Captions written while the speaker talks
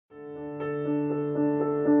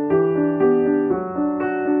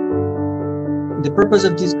The purpose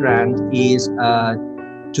of this grant is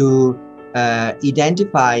to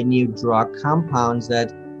identify new drug compounds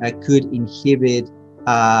that could inhibit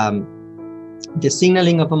the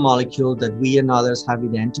signaling of a molecule that we and others have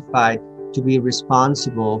identified to be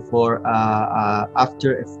responsible for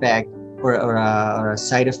after effect or a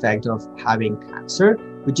side effect of having cancer,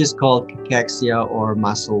 which is called cachexia, or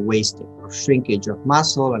muscle wasting, or shrinkage of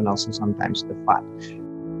muscle, and also sometimes the fat.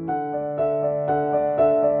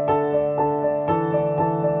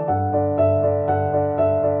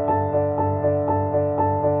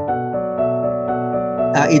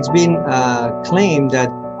 It's been claimed that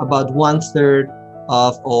about 1/3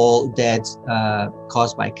 of all deaths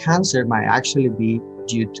caused by cancer might actually be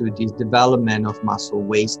due to this development of muscle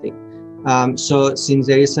wasting. So since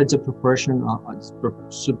there is such a proportion of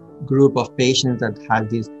group of patients that have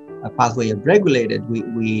this pathway upregulated,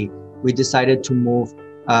 we decided to move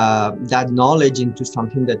that knowledge into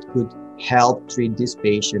something that could help treat these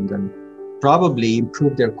patients and probably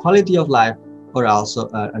improve their quality of life, or also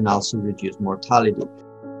and also reduce mortality.